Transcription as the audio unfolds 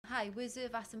Hi, we're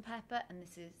Zervas and Pepper, and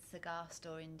this is Cigar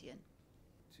Store Indian.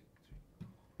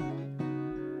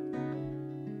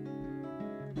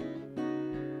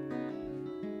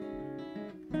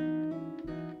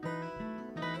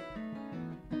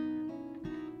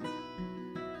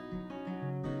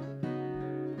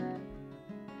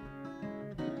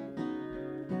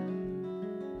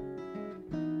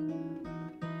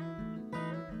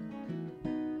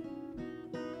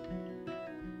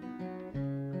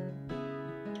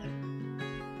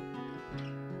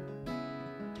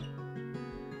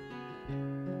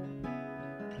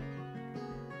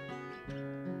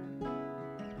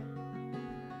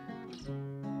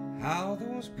 How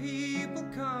those people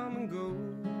come and go,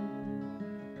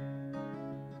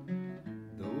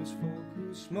 those folk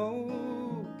who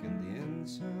smoke in the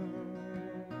inside.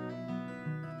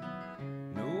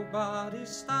 Nobody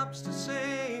stops to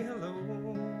say hello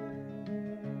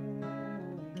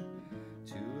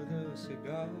to the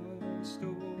cigar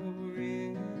store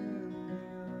in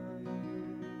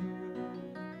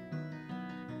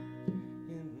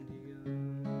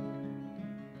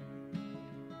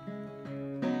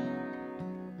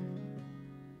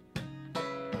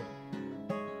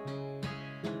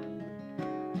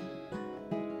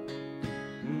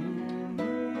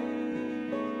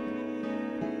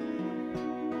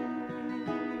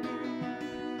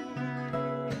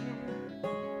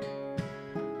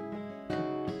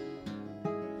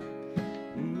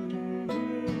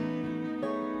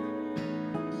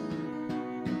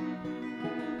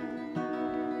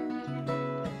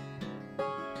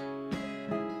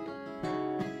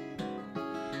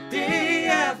day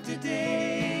after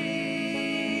day,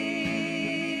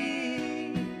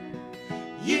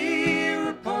 year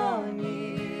upon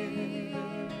year,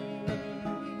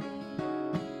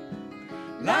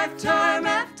 lifetime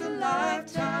after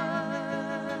lifetime,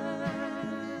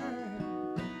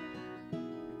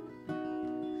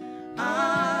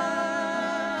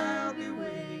 I'll be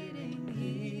waiting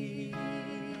here.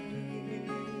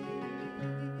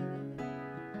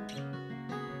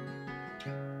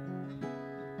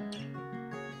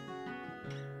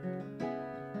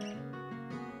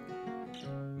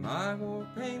 My war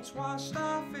paint's washed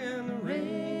off in the rain,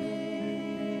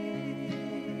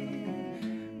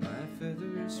 my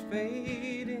feathers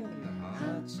fade in the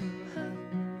hot sun.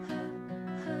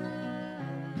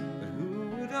 But who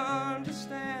would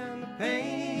understand the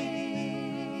pain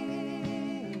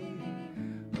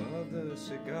of the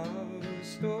cigar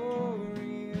store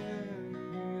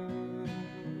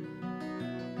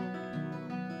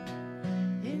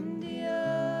India?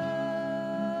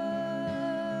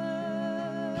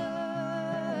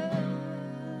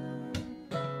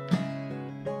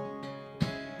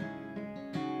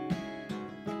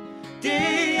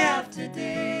 Day after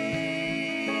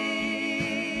day,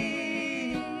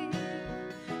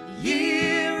 year